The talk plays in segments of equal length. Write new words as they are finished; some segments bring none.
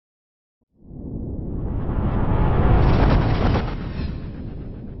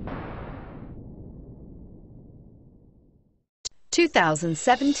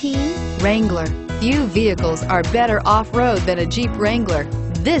2017 Wrangler. Few vehicles are better off-road than a Jeep Wrangler.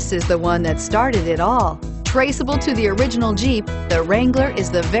 This is the one that started it all. Traceable to the original Jeep, the Wrangler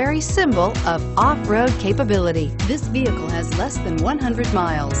is the very symbol of off-road capability. This vehicle has less than 100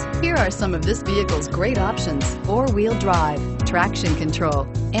 miles. Here are some of this vehicle's great options: four-wheel drive, traction control,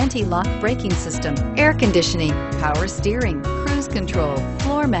 anti-lock braking system, air conditioning, power steering, cruise control,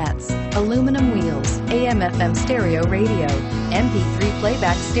 floor mats, aluminum wheels, AM/FM stereo radio, MP3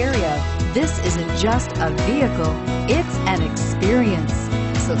 playback stereo. This isn't just a vehicle, it's an experience.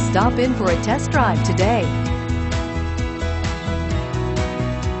 So stop in for a test drive today.